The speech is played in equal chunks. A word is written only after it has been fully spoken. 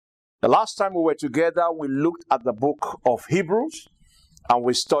The last time we were together, we looked at the book of Hebrews and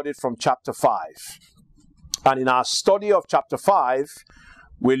we studied from chapter 5. And in our study of chapter 5,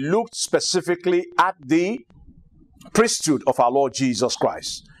 we looked specifically at the priesthood of our Lord Jesus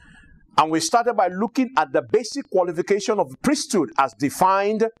Christ. And we started by looking at the basic qualification of priesthood as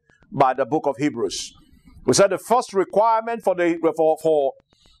defined by the book of Hebrews. We said the first requirement for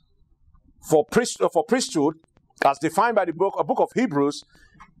priesthood as defined by the book of Hebrews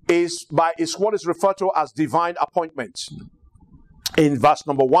is what is referred to as divine appointment. In verse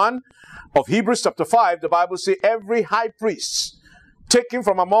number 1 of Hebrews chapter 5, the Bible says, every high priest taken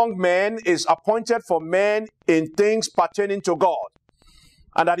from among men is appointed for men in things pertaining to God,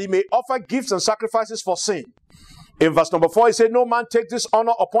 and that he may offer gifts and sacrifices for sin. In verse number 4, he said, no man take this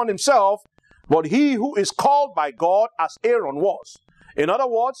honor upon himself, but he who is called by God, as Aaron was. In other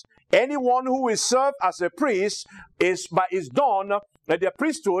words, anyone who is served as a priest the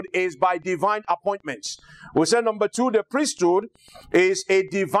priesthood is by divine appointments. We said number 2, the priesthood is a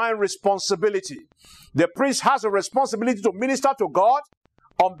divine responsibility. The priest has a responsibility to minister to God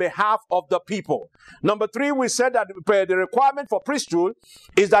on behalf of the people. Number 3, we said that the requirement for priesthood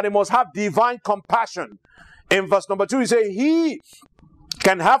is that it must have divine compassion. In verse number 2, he said, he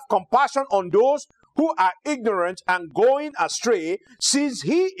can have compassion on those who are ignorant and going astray, since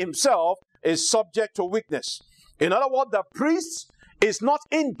he himself is subject to weakness. In other words, the priest is not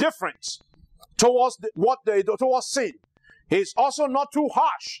indifferent towards sin. He is also not too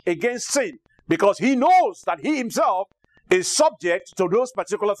harsh against sin, because he knows that he himself is subject to those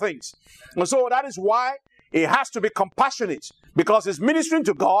particular things. And so that is why he has to be compassionate, because he's ministering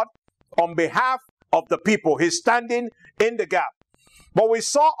to God on behalf of the people. He's standing in the gap. But we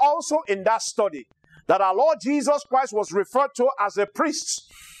saw also in that study that our Lord Jesus Christ was referred to as a priest.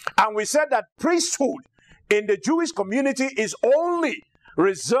 And we said that priesthood in the Jewish community is only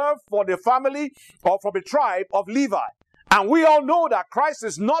reserved for the family or from the tribe of Levi. And we all know that Christ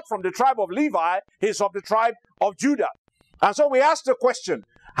is not from the tribe of Levi, he's of the tribe of Judah. And so we asked the question,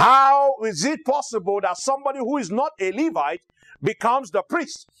 how is it possible that somebody who is not a Levite becomes the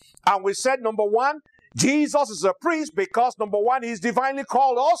priest? And we said, number 1, Jesus is a priest because, number 1, he's divinely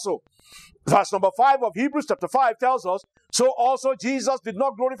called also. Verse number 5 of Hebrews chapter 5 tells us, so also Jesus did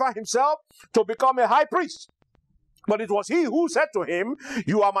not glorify himself to become a high priest, but it was he who said to him,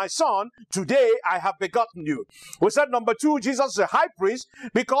 you are my son, today I have begotten you. We said number 2, Jesus is a high priest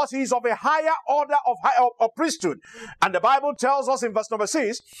because he's of a higher order of priesthood. And the Bible tells us in verse number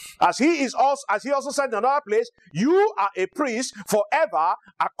 6, as he also said in another place, you are a priest forever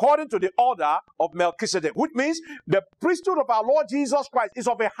according to the order of Melchizedek, which means the priesthood of our Lord Jesus Christ is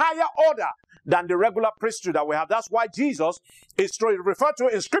of a higher order than the regular priesthood that we have. That's why Jesus is referred to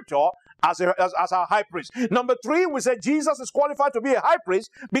in scripture as our high priest. Number 3, we said Jesus is qualified to be a high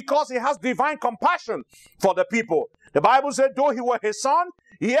priest because he has divine compassion for the people. The Bible said, though he were his son,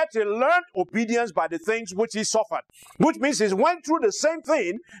 yet he learned obedience by the things which he suffered. Which means he went through the same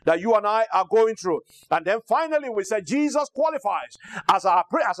thing that you and I are going through. And then finally we said Jesus qualifies as our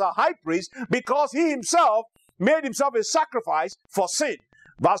high priest because he himself made himself a sacrifice for sin.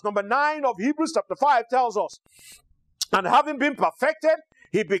 Verse number 9 of Hebrews chapter 5 tells us, and having been perfected,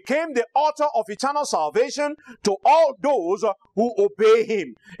 he became the author of eternal salvation to all those who obey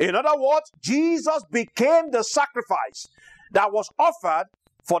him. In other words, Jesus became the sacrifice that was offered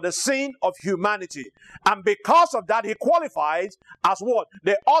for the sin of humanity. And because of that, he qualifies as what?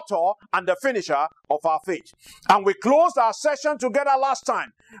 The author and the finisher of our faith. And we closed our session together last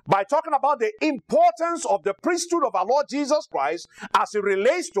time by talking about the importance of the priesthood of our Lord Jesus Christ as it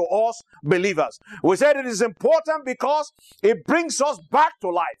relates to us believers. We said it is important because it brings us back to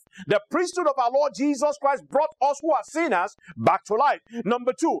life. The priesthood of our Lord Jesus Christ brought us who are sinners back to life.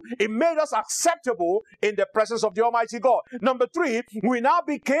 Number 2, it made us acceptable in the presence of the Almighty God. Number 3, we now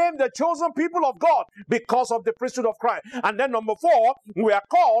became the chosen people of God because of the priesthood of Christ. And then number 4, we are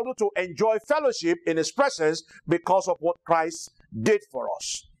called to enjoy fellowship in his presence because of what Christ did for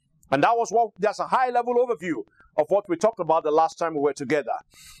us. And that's a high level overview of what we talked about the last time we were together.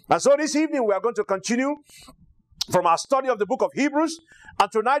 And so this evening we are going to continue from our study of the book of Hebrews.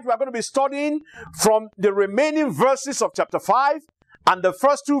 And tonight we are going to be studying from the remaining verses of chapter 5 and the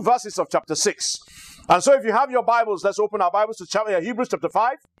first 2 verses of chapter 6. And so if you have your Bibles, let's open our Bibles to Hebrews chapter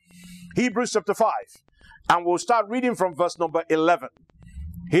 5. Hebrews chapter 5. And we'll start reading from verse number 11.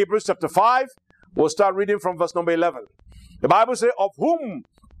 Hebrews chapter 5, we'll start reading from verse number 11. The Bible says, of whom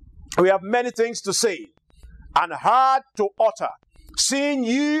we have many things to say and hard to utter, seeing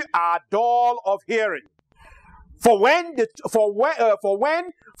ye are dull of hearing. For the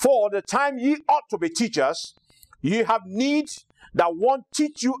time ye ought to be teachers, ye have need that won't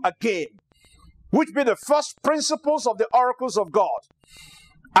teach you again, which be the first principles of the oracles of God,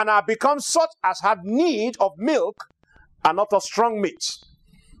 and are become such as have need of milk and not of strong meat.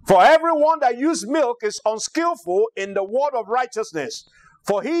 For everyone that uses milk is unskillful in the word of righteousness,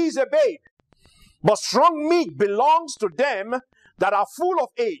 for he is a babe. But strong meat belongs to them that are full of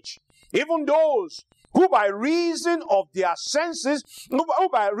age, even those who by reason of their senses, who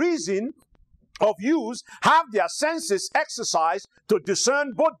by reason of use, have their senses exercised to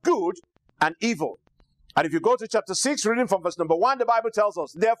discern both good and evil. And if you go to chapter 6, reading from verse number 1, the Bible tells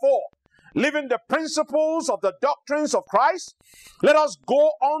us, therefore, living the principles of the doctrines of Christ, let us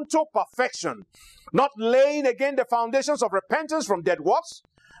go on to perfection, not laying again the foundations of repentance from dead works,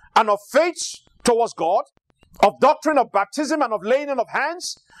 and of faith towards God, of doctrine of baptism, and of laying on of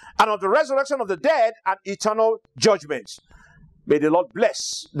hands, and of the resurrection of the dead, and eternal judgment. May the Lord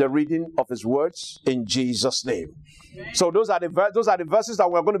bless the reading of his words in Jesus' name. Amen. So those are the verses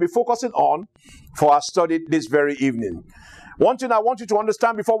that we're going to be focusing on for our study this very evening. One thing I want you to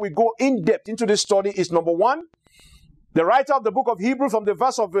understand before we go in depth into this study is, number one, the writer of the book of Hebrews, from the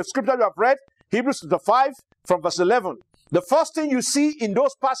verse of the scripture we have read, Hebrews 5 from verse 11. The first thing you see in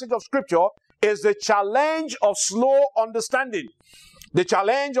those passages of scripture is the challenge of slow understanding. The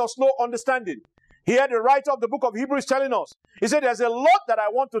challenge of slow understanding. Here the writer of the book of Hebrews is telling us, he said, there's a lot that I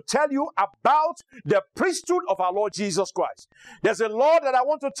want to tell you about the priesthood of our Lord Jesus Christ. There's a lot that I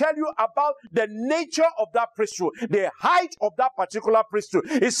want to tell you about the nature of that priesthood, the height of that particular priesthood.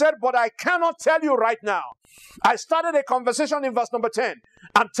 He said, but I cannot tell you right now. I started a conversation in verse number 10.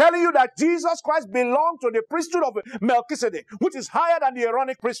 I'm telling you that Jesus Christ belonged to the priesthood of Melchizedek, which is higher than the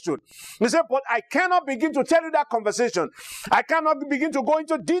Aaronic priesthood. He said, but I cannot begin to tell you that conversation. I cannot begin to go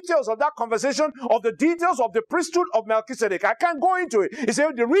into details of that conversation, of the details of the priesthood of Melchizedek. I can't go into it. He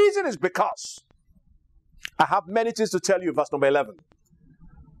said, the reason is because I have many things to tell you, verse number 11.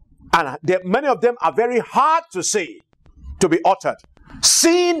 And many of them are very hard to say, to be uttered,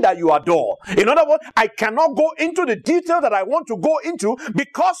 seeing that you adore. In other words, I cannot go into the detail that I want to go into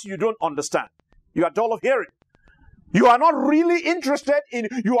because you don't understand. You are dull of hearing. You are not really interested in,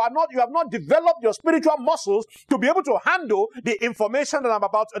 you have not developed your spiritual muscles to be able to handle the information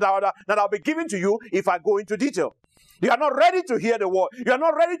that I'll be giving to you if I go into detail. You are not ready to hear the word. You are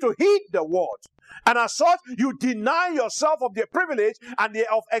not ready to heed the word. And as such, you deny yourself of the privilege and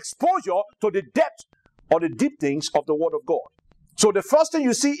of exposure to the depth or the deep things of the word of God. So the first thing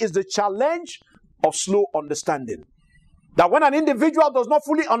you see is the challenge of slow understanding. That when an individual does not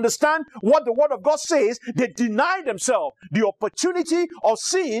fully understand what the word of God says, they deny themselves the opportunity of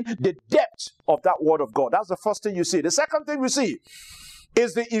seeing the depth of that word of God. That's the first thing you see. The second thing we see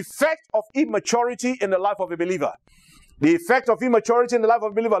is the effect of immaturity in the life of a believer. The effect of immaturity in the life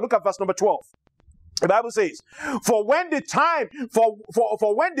of a believer. Look at verse number 12. The Bible says, for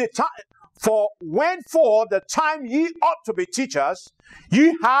the time ye ought to be teachers,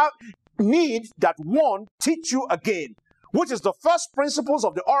 ye have need that one teach you again, which is the first principles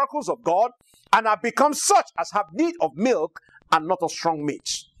of the oracles of God, and have become such as have need of milk and not of strong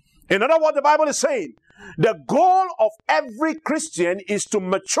meat. In other words, the Bible is saying, the goal of every Christian is to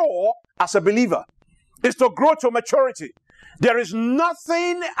mature as a believer, is to grow to maturity. There is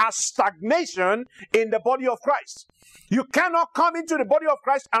nothing as stagnation in the body of Christ. You cannot come into the body of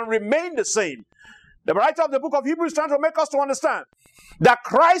Christ and remain the same. The writer of the book of Hebrews is trying to make us to understand that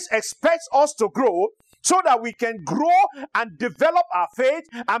Christ expects us to grow so that we can grow and develop our faith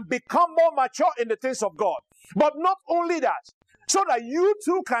and become more mature in the things of God. But not only that, so that you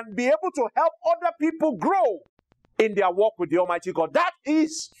too can be able to help other people grow in their walk with the Almighty God. That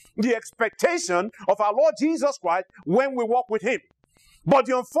is the expectation of our Lord Jesus Christ when we walk with Him. But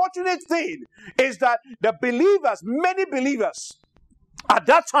the unfortunate thing is that the believers, many believers at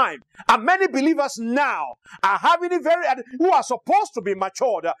that time, and many believers now are having it who are supposed to be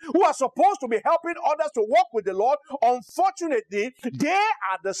matured, who are supposed to be helping others to walk with the Lord. Unfortunately, they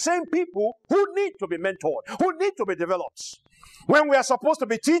are the same people who need to be mentored, who need to be developed. When we are supposed to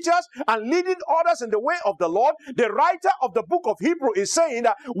be teachers and leading others in the way of the Lord, the writer of the book of Hebrews is saying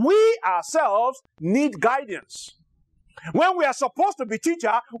that we ourselves need guidance. When we are supposed to be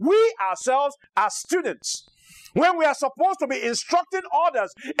teachers, we ourselves are students. When we are supposed to be instructing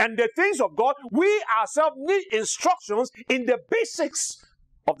others and the things of God, we ourselves need instructions in the basics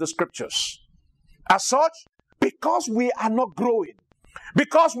of the scriptures. As such, because we are not growing,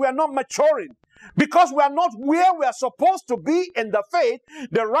 because we are not maturing, because we are not where we are supposed to be in the faith,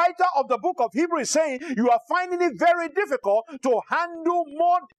 the writer of the book of Hebrews is saying you are finding it very difficult to handle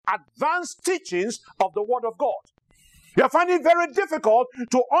more advanced teachings of the Word of God. You are finding it very difficult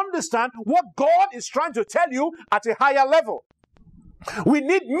to understand what God is trying to tell you at a higher level. We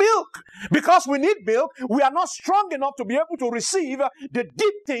need milk. Because we need milk, we are not strong enough to be able to receive the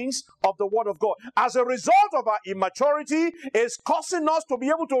deep things of the Word of God. As a result of our immaturity, it's causing us to be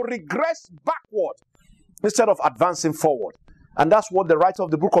able to regress backward instead of advancing forward. And that's what the writer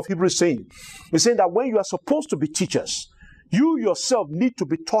of the book of Hebrews is saying. He's saying that when you are supposed to be teachers, you yourself need to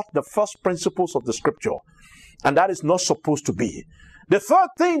be taught the first principles of the scripture. And that is not supposed to be. The third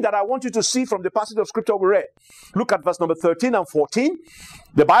thing that I want you to see from the passage of scripture we read, look at verse number 13 and 14.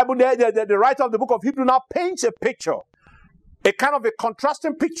 The Bible there, the writer of the book of Hebrews now paints a picture, a kind of a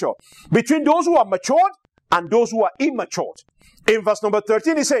contrasting picture between those who are matured and those who are immature. In verse number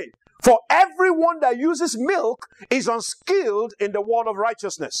 13 he said, for everyone that uses milk is unskilled in the word of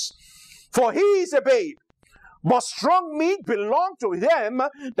righteousness, for he is a babe. But strong meat belongs to them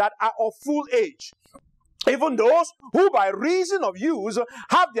that are of full age, even those who by reason of use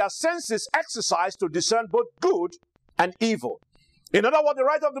have their senses exercised to discern both good and evil. In other words, the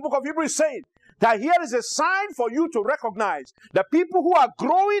writer of the book of Hebrews is saying that here is a sign for you to recognize the people who are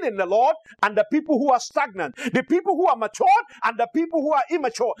growing in the Lord and the people who are stagnant, the people who are matured and the people who are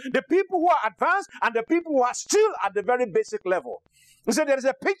immature, the people who are advanced and the people who are still at the very basic level. He said there is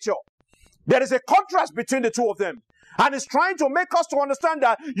a picture, there is a contrast between the two of them. And it's trying to make us to understand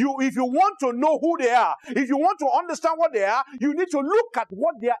that if you want to know who they are, if you want to understand what they are, you need to look at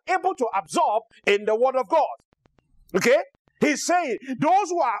what they are able to absorb in the Word of God. Okay? He's saying those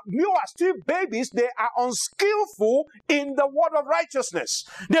who are still babies, they are unskillful in the word of righteousness.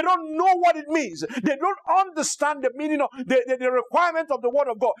 They don't know what it means. They don't understand the meaning of the requirement of the word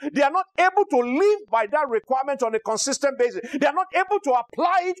of God. They are not able to live by that requirement on a consistent basis. They are not able to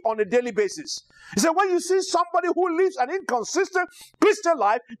apply it on a daily basis. He said when you see somebody who lives an inconsistent Christian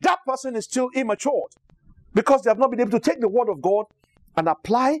life, that person is still immature because they have not been able to take the word of God and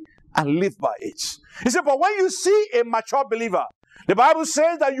apply and live by it. He said, but when you see a mature believer, the Bible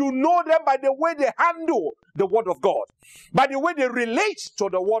says that you know them by the way they handle the word of God, by the way they relate to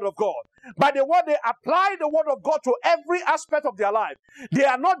the word of God, by the way they apply the word of God to every aspect of their life. They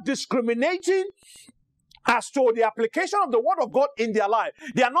are not discriminating as to the application of the word of God in their life.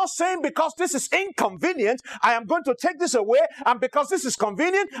 They are not saying because this is inconvenient, I am going to take this away, and because this is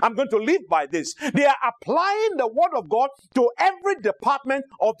convenient, I'm going to live by this. They are applying the word of God to every department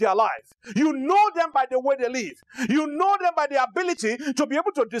of their life. You know them by the way they live. You know them by the ability to be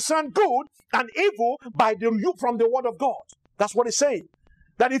able to discern good and evil from the word of God. That's what he's saying.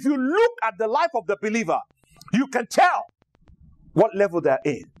 That if you look at the life of the believer, you can tell what level they're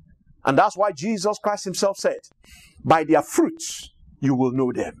in. And that's why Jesus Christ himself said, by their fruits, you will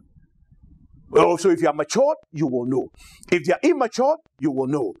know them. Well, so if you are matured, you will know. If they are immature, you will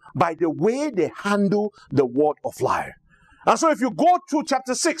know. By the way they handle the word of life. And so if you go to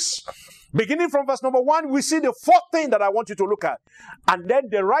chapter 6, beginning from verse number 1, we see the fourth thing that I want you to look at. And then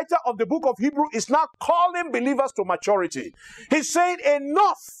the writer of the book of Hebrews is now calling believers to maturity. He's saying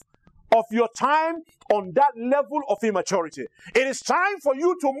enough of your time on that level of immaturity. It is time for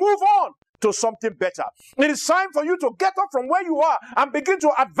you to move on to something better. It is time for you to get up from where you are and begin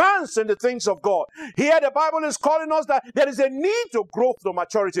to advance in the things of God. Here the Bible is calling us that there is a need to grow to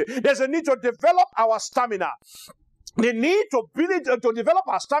maturity. There's a need to develop our stamina. The need to develop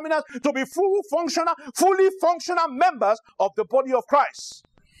our stamina to be fully functional members of the body of Christ.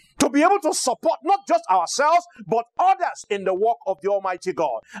 To be able to support not just ourselves, but others in the work of the Almighty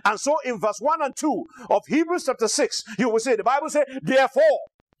God. And so in verse 1 and 2 of Hebrews chapter 6, you will see, the Bible says, therefore,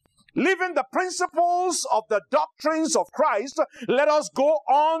 leaving the principles of the doctrines of Christ, let us go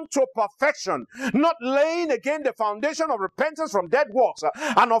on to perfection, not laying again the foundation of repentance from dead works,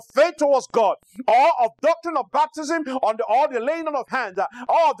 and of faith towards God, or of doctrine of baptism, or the laying on of hands,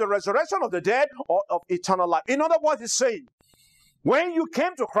 or of the resurrection of the dead, or of eternal life. In other words, he's saying, when you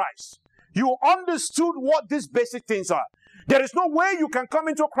came to Christ, you understood what these basic things are. There is no way you can come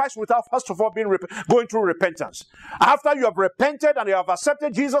into Christ without first of all going through repentance. After you have repented and you have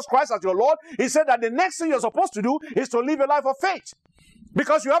accepted Jesus Christ as your Lord, he said that the next thing you're supposed to do is to live a life of faith.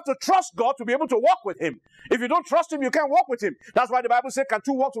 Because you have to trust God to be able to walk with him. If you don't trust him, you can't walk with him. That's why the Bible says, can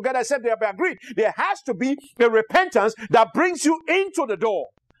two walk together except they be agreed? There has to be a repentance that brings you into the door.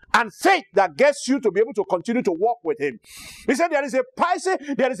 And faith that gets you to be able to continue to walk with him. He said there is a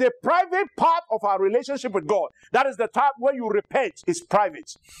private part of our relationship with God. That is the part where you repent is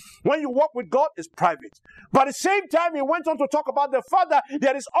private. When you walk with God, it's private. But at the same time, he went on to talk about the fact that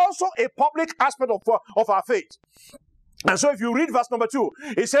there is also a public aspect of our faith. And so if you read verse number 2,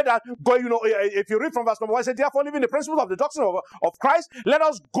 he said that, if you read from verse number 1, he said, therefore, leaving the principles of the doctrine of Christ, let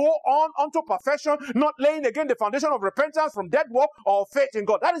us go on unto perfection, not laying again the foundation of repentance from dead work or faith in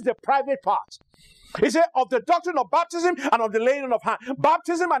God. That is the private part. He said, of the doctrine of baptism and of the laying on of hands.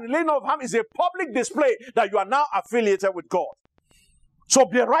 Baptism and the laying on of hands is a public display that you are now affiliated with God. So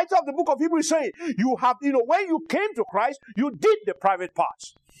the writer of the book of Hebrews is saying, you have, when you came to Christ, you did the private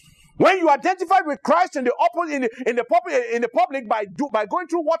parts. When you identified with Christ in the public by going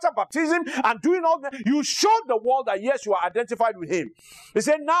through water baptism and doing all that, you showed the world that yes, you are identified with Him. He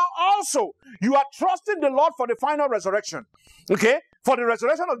said, now also you are trusting the Lord for the final resurrection. Okay? For the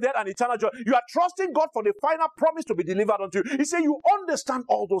resurrection of death and eternal joy. You are trusting God for the final promise to be delivered unto you. He said, you understand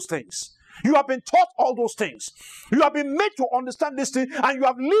all those things. You have been taught all those things. You have been made to understand these things, and you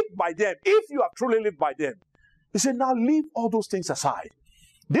have lived by them. If you have truly lived by them. He said, now leave all those things aside.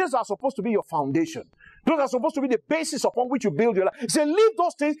 These are supposed to be your foundation. Those are supposed to be the basis upon which you build your life. He said, leave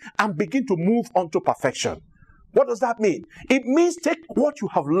those things and begin to move on to perfection. What does that mean? It means take what you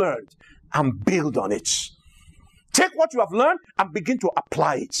have learned and build on it. Take what you have learned and begin to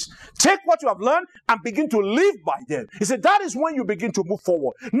apply it. Take what you have learned and begin to live by them. He said, that is when you begin to move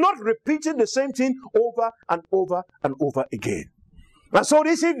forward. Not repeating the same thing over and over and over again. And so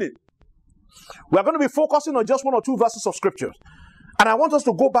this evening, we are going to be focusing on just one or two verses of scripture. And I want us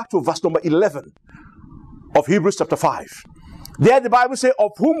to go back to verse number 11 of Hebrews chapter 5. There the Bible says,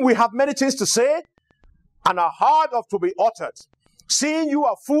 of whom we have many things to say and are hard of to be uttered, seeing you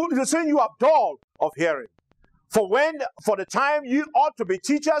are dull of hearing. For the time you ought to be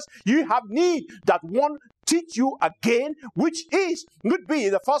teachers, you have need that one teach you again, which would be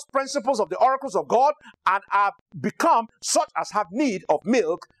the first principles of the oracles of God, and are become such as have need of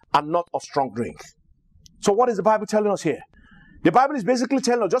milk and not of strong drink. So what is the Bible telling us here? The Bible is basically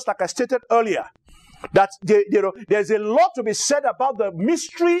telling us, just like I stated earlier, that there's a lot to be said about the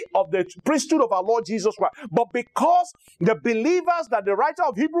mystery of the priesthood of our Lord Jesus Christ. But because the believers that the writer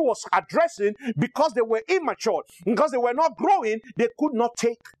of Hebrews was addressing, because they were immature, because they were not growing, they could not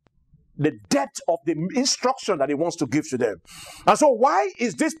take the depth of the instruction that he wants to give to them. And so why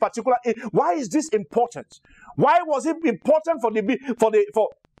is this important? Why was it important for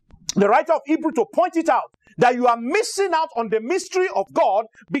the writer of Hebrews to point it out? That you are missing out on the mystery of God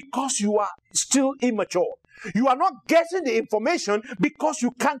because you are still immature. You are not getting the information because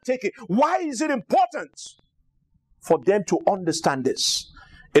you can't take it. Why is it important for them to understand this?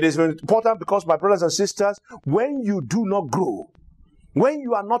 It is important because, my brothers and sisters, when you do not grow, when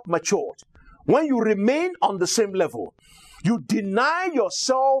you are not matured, when you remain on the same level, you deny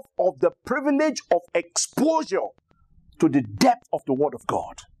yourself of the privilege of exposure to the depth of the Word of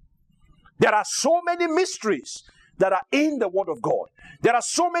God. There are so many mysteries that are in the Word of God. There are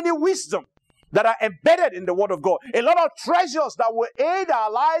so many wisdom that are embedded in the Word of God. A lot of treasures that will aid our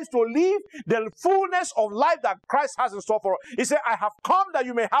lives to live the fullness of life that Christ has in store for us. He said, I have come that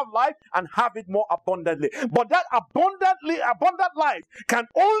you may have life and have it more abundantly. But that abundant life can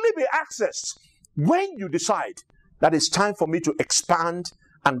only be accessed when you decide that it's time for me to expand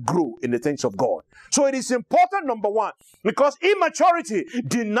and grow in the things of God. So it is important, number one, because immaturity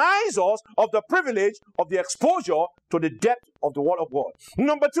denies us of the privilege of the exposure to the depth of the Word of God.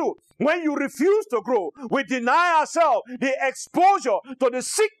 Number two, when you refuse to grow, we deny ourselves the exposure to the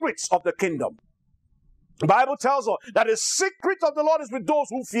secrets of the kingdom. The Bible tells us that the secret of the Lord is with those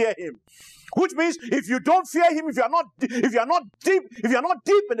who fear Him. Which means if you don't fear Him, if you are not deep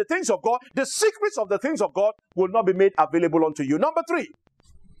in the things of God, the secrets of the things of God will not be made available unto you. Number three,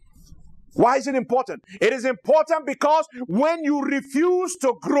 why is it important? It is important because when you refuse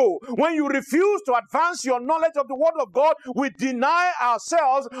to grow, when you refuse to advance your knowledge of the Word of God, we deny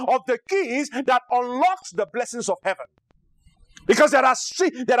ourselves of the keys that unlocks the blessings of heaven. Because there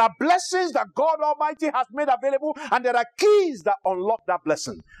are blessings that God Almighty has made available, and there are keys that unlock that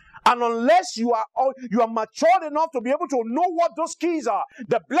blessing. And unless you are matured enough to be able to know what those keys are,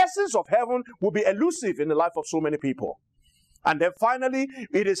 the blessings of heaven will be elusive in the life of so many people. And then finally,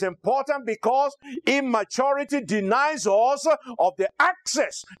 it is important because immaturity denies us of the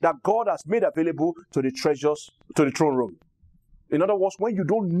access that God has made available to the treasures, to the throne room. In other words, when you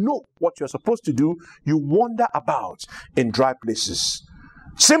don't know what you're supposed to do, you wander about in dry places.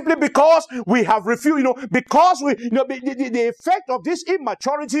 Simply because we have refused, the effect of this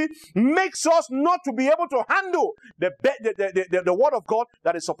immaturity makes us not to be able to handle the Word of God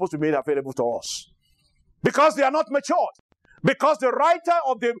that is supposed to be made available to us. Because they are not matured. Because the writer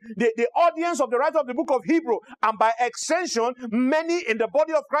of the audience of the writer of the book of Hebrew, and by extension, many in the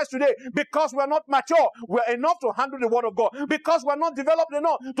body of Christ today, because we're not mature, we're enough to handle the Word of God. Because we're not developed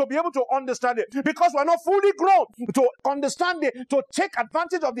enough to be able to understand it. Because we're not fully grown to understand it, to take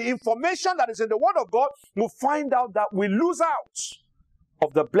advantage of the information that is in the Word of God, we'll find out that we lose out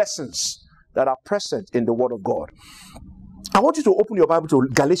of the blessings that are present in the Word of God. I want you to open your Bible to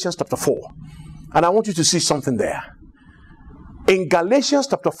Galatians chapter 4. And I want you to see something there. In Galatians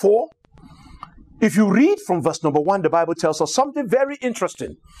chapter 4, if you read from verse number 1, the Bible tells us something very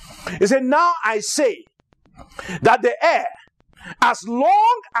interesting. It said, now I say that the heir, as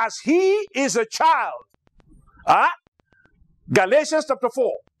long as he is a child. Galatians chapter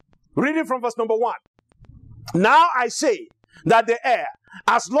 4, reading from verse number 1. Now I say that the heir,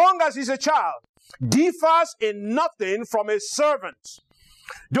 as long as he's a child, differs in nothing from a servant,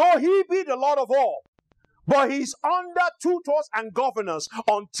 though he be the Lord of all. But he's under tutors and governors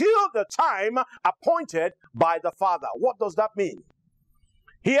until the time appointed by the Father. What does that mean?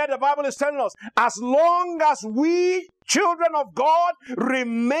 Here the Bible is telling us, as long as we, children of God,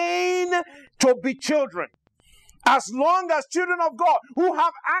 remain to be children, as long as children of God who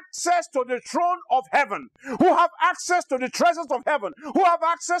have access to the throne of heaven, who have access to the treasures of heaven, who have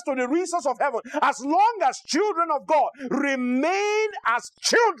access to the resources of heaven, as long as children of God remain as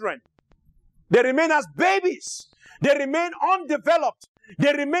children, they remain as babies, they remain undeveloped,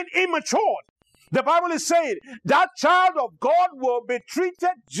 they remain immature. The Bible is saying that child of God will be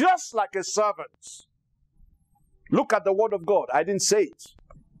treated just like a servant. Look at the word of God. I didn't say it.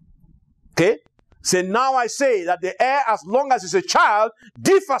 Okay? Say, now I say that the heir, as long as he's a child,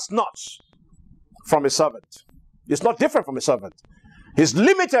 differs not from a servant. It's not different from a servant. He's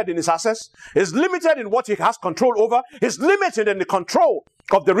limited in his access. He's limited in what he has control over. He's limited in the control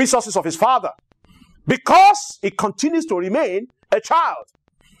of the resources of his father, because he continues to remain a child.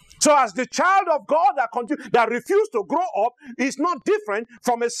 So as the child of God that refused to grow up is not different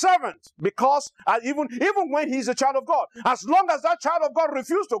from a servant, because even when he's a child of God, as long as that child of God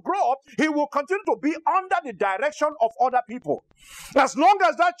refused to grow up, he will continue to be under the direction of other people. As long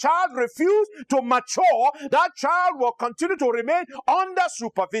as that child refused to mature, that child will continue to remain under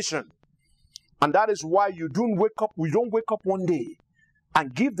supervision. And that is why we don't wake up one day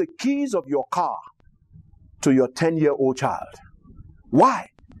and give the keys of your car to your 10-year-old child. Why?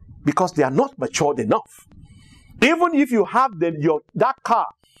 Because they are not matured enough. Even if you have that car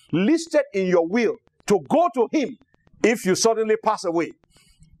listed in your will to go to him if you suddenly pass away,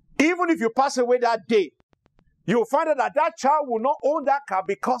 even if you pass away that day, you'll find out that child will not own that car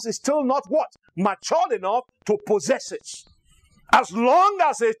because it's still not what? Matured enough to possess it. As long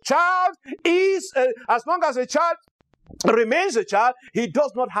as a child remains a child, he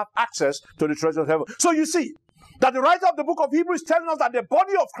does not have access to the treasure of heaven. So you see that the writer of the book of Hebrews is telling us that the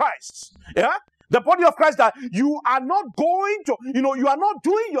body of Christ, the body of Christ, that you are not going to, you are not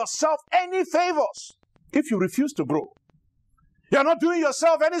doing yourself any favors if you refuse to grow. You are not doing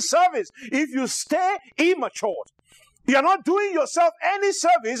yourself any service if you stay immature. You are not doing yourself any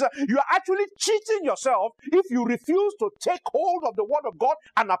service. You are actually cheating yourself if you refuse to take hold of the word of God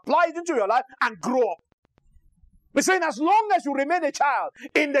and apply it into your life and grow up. We're saying as long as you remain a child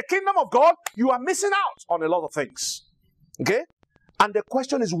in the kingdom of God, you are missing out on a lot of things. Okay? And the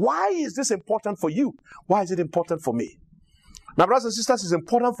question is, why is this important for you? Why is it important for me? Now, brothers and sisters, it's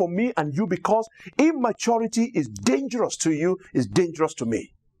important for me and you because immaturity is dangerous to you, is dangerous to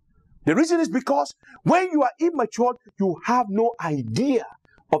me. The reason is because when you are immature, you have no idea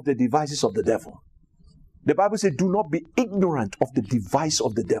of the devices of the devil. The Bible says, do not be ignorant of the device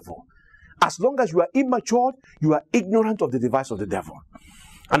of the devil. As long as you are immature, you are ignorant of the device of the devil.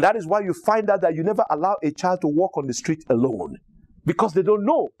 And that is why you find out that you never allow a child to walk on the street alone, because they don't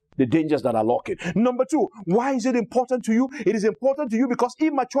know the dangers that are lurking. Number two, why is it important to you? It is important to you because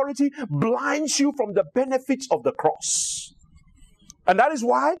immaturity blinds you from the benefits of the cross. And that is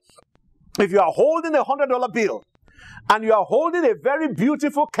why if you are holding a $100 bill and you are holding a very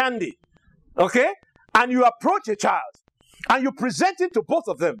beautiful candy, okay, and you approach a child and you present it to both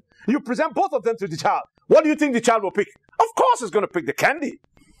of them, you present both of them to the child, what do you think the child will pick? Of course it's going to pick the candy,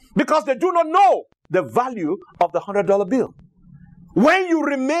 because they do not know the value of the $100 bill. When you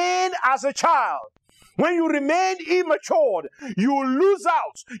remain as a child, when you remain immature, you lose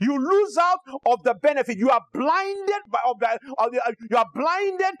out. You lose out of the benefit. You are blinded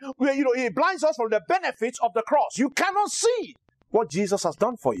it blinds us from the benefits of the cross. You cannot see what Jesus has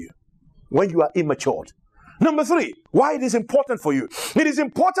done for you when you are immature. Number three, why it is important for you. It is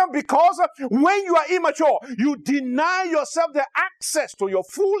important because when you are immature, you deny yourself the access to your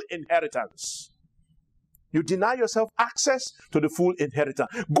full inheritance. You deny yourself access to the full inheritance.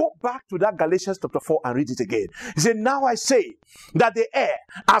 Go back to that Galatians chapter 4 and read it again. He said, now I say that the heir,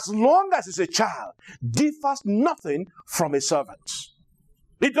 as long as he's a child, differs nothing from a servant.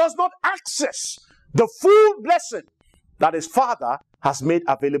 He does not access the full blessing that his father has made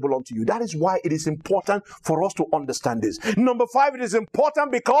available unto you. That is why it is important for us to understand this. Number 5, it is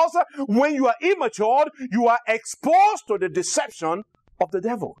important because when you are immature, you are exposed to the deception of the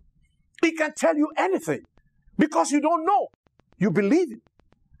devil. He can tell you anything because you don't know. You believe it.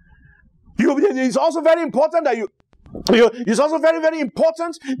 It's also very important that it's also very, very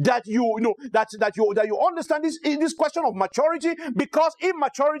important that you understand this question of maturity, because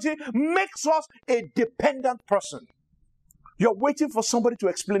immaturity makes us a dependent person. You're waiting for somebody to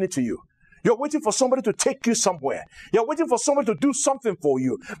explain it to you. You're waiting for somebody to take you somewhere. You're waiting for somebody to do something for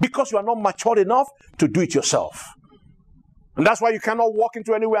you because you are not matured enough to do it yourself. And that's why you cannot walk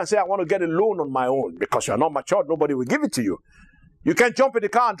into anywhere and say, I want to get a loan on my own, because you are not matured. Nobody will give it to you. You can't jump in the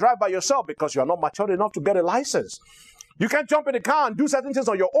car and drive by yourself because you are not matured enough to get a license. You can't jump in the car and do certain things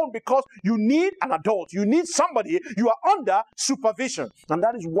on your own because you need an adult. You need somebody. You are under supervision. And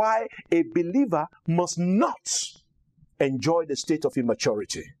that is why a believer must not enjoy the state of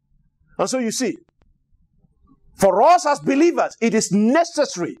immaturity. And so you see, for us as believers, it is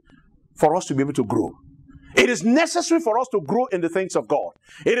necessary for us to be able to grow. It is necessary for us to grow in the things of God.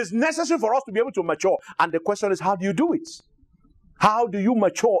 It is necessary for us to be able to mature. And the question is, how do you do it? How do you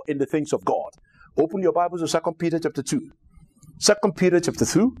mature in the things of God? Open your Bibles to 2 Peter chapter 2. 2 Peter chapter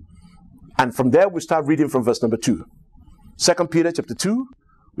 2. And from there, we start reading from verse number 2. 2 Peter chapter 2.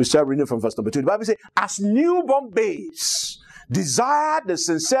 We start reading from verse number 2. The Bible says, as newborn babes, desire the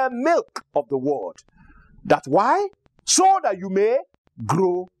sincere milk of the word. That's why? So that you may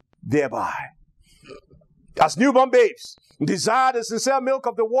grow thereby. As newborn babes, desire the sincere milk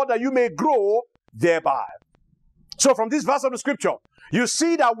of the word that you may grow thereby. So from this verse of the scripture, you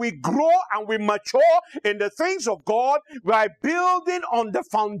see that we grow and we mature in the things of God by building on the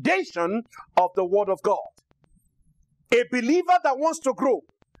foundation of the word of God. A believer that wants to grow,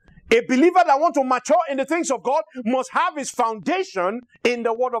 a believer that wants to mature in the things of God must have his foundation in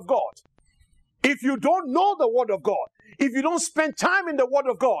the word of God. If you don't know the word of God, if you don't spend time in the word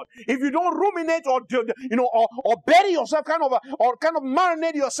of God, if you don't ruminate or bury yourself, or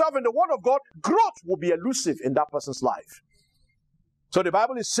marinate yourself in the word of God, growth will be elusive in that person's life. So the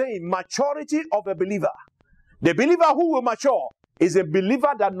Bible is saying maturity of a believer. The believer who will mature is a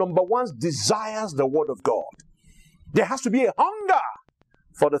believer that, number one, desires the word of God. There has to be a hunger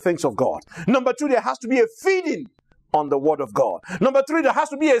for the things of God. Number two, there has to be a feeding on the word of God. Number three, there has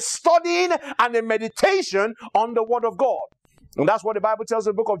to be a studying and a meditation on the word of God. And that's what the Bible tells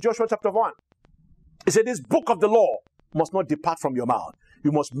in the book of Joshua chapter 1. It said, this book of the law must not depart from your mouth.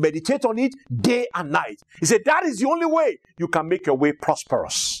 You must meditate on it day and night. He said, that is the only way you can make your way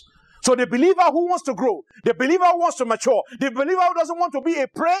prosperous. So the believer who wants to grow, the believer who wants to mature, the believer who doesn't want to be a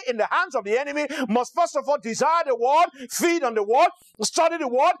prey in the hands of the enemy must first of all desire the word, feed on the word, study the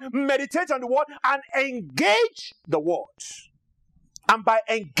word, meditate on the word, and engage the word. And by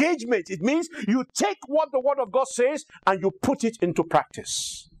engagement, it means you take what the word of God says and you put it into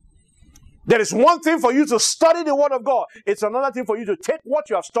practice. There is one thing for you to study the word of God. It's another thing for you to take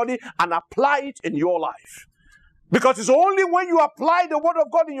what you have studied and apply it in your life. Because it's only when you apply the word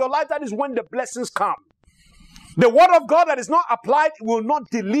of God in your life that is when the blessings come. The word of God that is not applied will not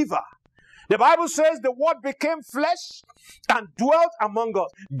deliver. The Bible says the word became flesh and dwelt among us.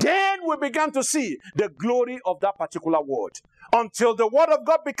 Then we began to see the glory of that particular word. Until the word of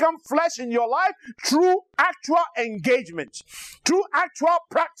God becomes flesh in your life, through actual engagement, through actual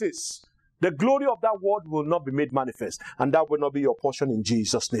practice, the glory of that word will not be made manifest. And that will not be your portion in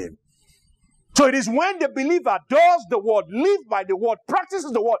Jesus' name. So it is when the believer does the word, lives by the word,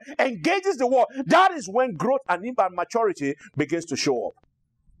 practices the word, engages the word, that is when growth and maturity begins to show up.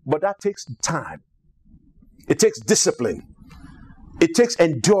 But that takes time. It takes discipline. It takes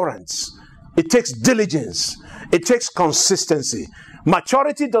endurance. It takes diligence. It takes consistency.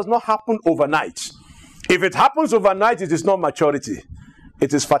 Maturity does not happen overnight. If it happens overnight, it is not maturity.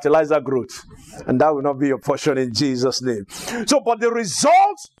 It is fertilizer growth. And that will not be your portion in Jesus' name. So, but the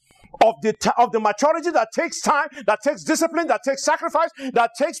result of the maturity that takes time, that takes discipline, that takes sacrifice,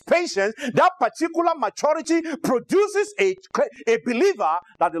 that takes patience, that particular maturity produces a believer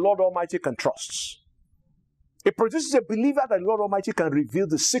that the Lord Almighty can trust. It produces a believer that the Lord Almighty can reveal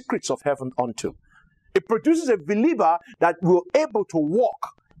the secrets of heaven unto. It produces a believer that will be able to walk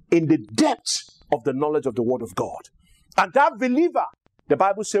in the depths of the knowledge of the Word of God. And that believer, the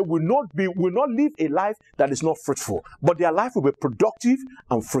Bible says, will not live a life that is not fruitful, but their life will be productive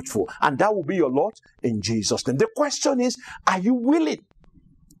and fruitful. And that will be your lot in Jesus' name. The question is, are you willing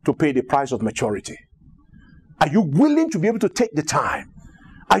to pay the price of maturity? Are you willing to be able to take the time?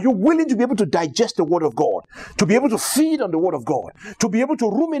 Are you willing to be able to digest the Word of God, to be able to feed on the Word of God, to be able to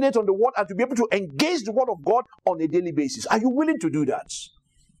ruminate on the Word, and to be able to engage the Word of God on a daily basis? Are you willing to do that?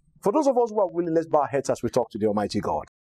 For those of us who are willing, let's bow our heads as we talk to the Almighty God.